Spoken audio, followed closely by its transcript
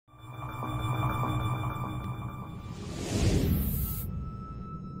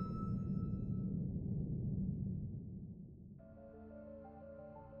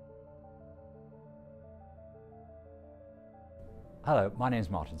Hello, my name is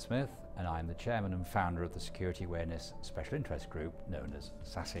Martin Smith and I'm the chairman and founder of the Security Awareness Special Interest Group known as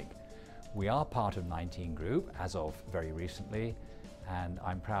SASIG. We are part of 19 Group as of very recently, and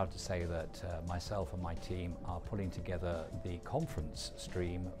I'm proud to say that myself and my team are putting together the conference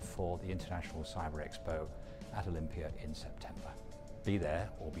stream for the International Cyber Expo at Olympia in September. Be there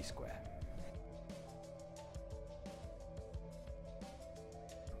or be square.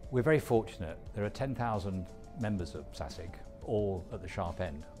 We're very fortunate. There are 10,000 members of SASIG, all at the sharp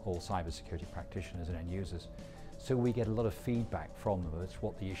end, all cybersecurity practitioners and end users. So we get a lot of feedback from them as to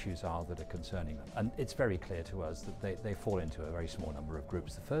what the issues are that are concerning them. And it's very clear to us that they fall into a very small number of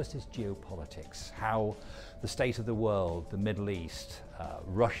groups. The first is geopolitics, how the state of the world, the Middle East,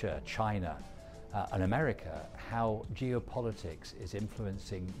 Russia, China, and America, how geopolitics is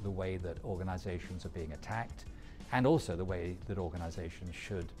influencing the way that organizations are being attacked and also the way that organizations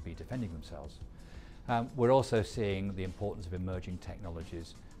should be defending themselves. We're also seeing the importance of emerging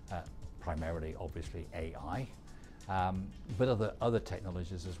technologies, primarily obviously AI, but other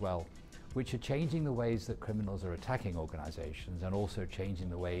technologies as well, which are changing the ways that criminals are attacking organizations and also changing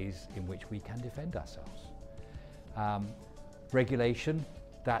the ways in which we can defend ourselves. Regulation,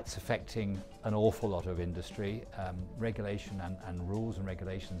 that's affecting an awful lot of industry. Regulation and rules and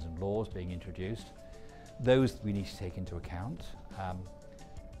regulations and laws being introduced, those we need to take into account.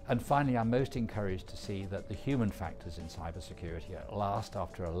 And finally, I'm most encouraged to see that the human factors in cybersecurity at last,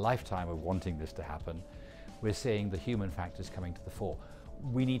 after a lifetime of wanting this to happen, we're seeing the human factors coming to the fore.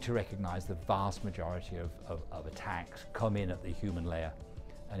 We need to recognize the vast majority of attacks come in at the human layer,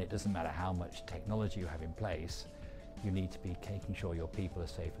 and it doesn't matter how much technology you have in place, you need to be making sure your people are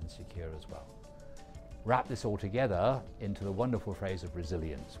safe and secure as well. Wrap this all together into the wonderful phrase of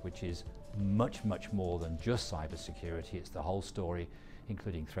resilience, which is much, much more than just cybersecurity. It's the whole story,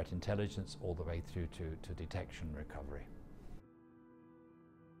 including threat intelligence, all the way through to detection and recovery.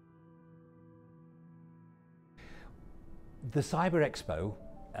 The Cyber Expo,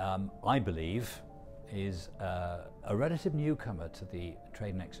 I believe, is a relative newcomer to the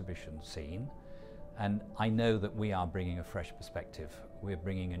trade and exhibition scene, and I know that we are bringing a fresh perspective. We're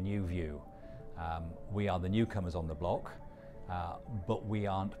bringing a new view. We are the newcomers on the block, but we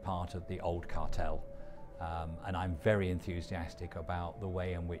aren't part of the old cartel. And I'm very enthusiastic about the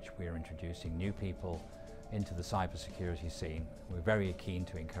way in which we're introducing new people into the cybersecurity scene. We're very keen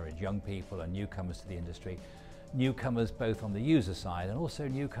to encourage young people and newcomers to the industry, newcomers both on the user side and also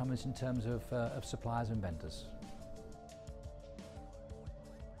newcomers in terms of suppliers and vendors.